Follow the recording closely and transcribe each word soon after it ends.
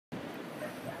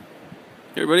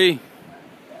Hey everybody.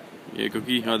 Yeah,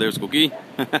 Cookie. Oh, there's Cookie.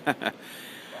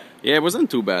 Yeah, it wasn't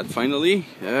too bad. Finally,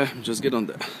 just get on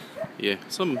the. Yeah,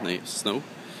 some nice snow.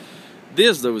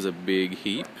 This though was a big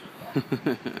heap.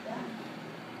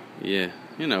 Yeah,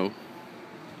 you know.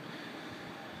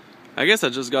 I guess I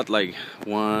just got like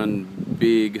one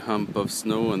big hump of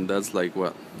snow, and that's like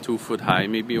what, 2 foot high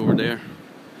maybe over there.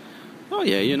 Oh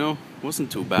yeah, wasn't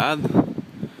too bad.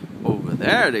 Over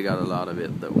there they got a lot of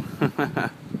it though.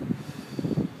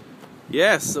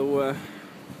 Yeah, so yep.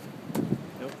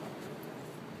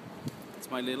 It's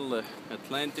my little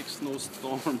Atlantic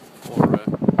snowstorm for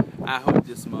I hope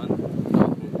this month.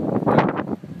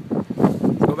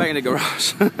 Let's go back in the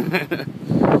garage.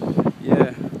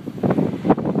 Yeah.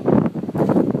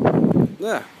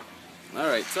 Yeah.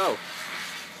 Alright, so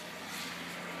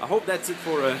I hope that's it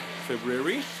for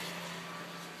February.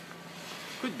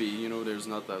 Could be, there's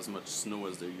not as much snow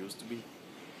as there used to be.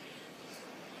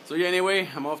 So yeah, anyway,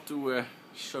 I'm off to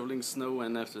shoveling snow,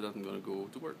 and after that I'm gonna go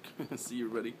to work. See you,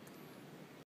 everybody.